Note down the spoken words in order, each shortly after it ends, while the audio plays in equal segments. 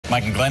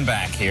Mike and Glenn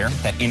back here.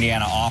 That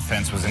Indiana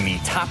offense was in the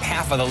top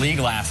half of the league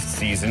last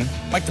season.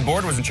 Mike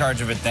DeBord was in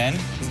charge of it then.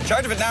 He's in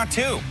charge of it now,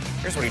 too.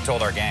 Here's what he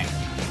told our gang.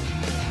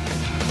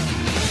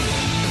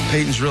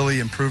 Peyton's really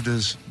improved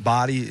his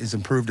body, he's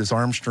improved his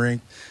arm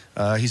strength.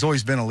 He's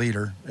always been a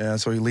leader,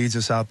 so he leads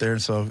us out there.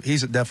 So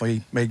he's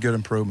definitely made good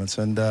improvements.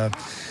 And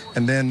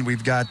then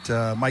we've got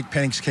Mike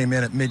Penix came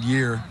in at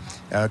mid-year,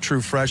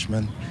 true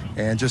freshman,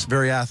 and just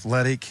very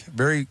athletic,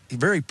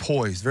 very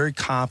poised, very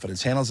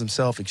confident, handles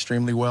himself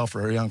extremely well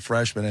for a young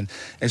freshman, and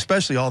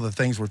especially all the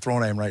things we're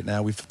throwing at him right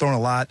now. We've thrown a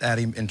lot at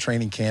him in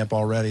training camp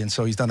already, and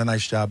so he's done a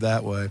nice job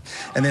that way.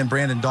 And then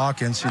Brandon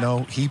Dawkins,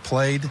 he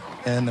played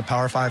in the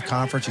Power 5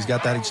 conference. He's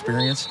got that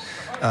experience.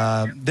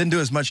 Didn't do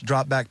as much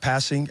drop-back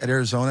passing at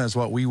Arizona as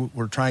what we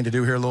were trying to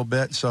do here a little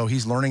bit, so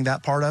he's learning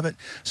that part of it.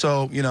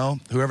 So,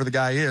 whoever the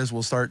guy is,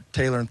 we'll start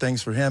tailoring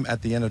things for him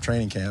at the end of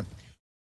training camp.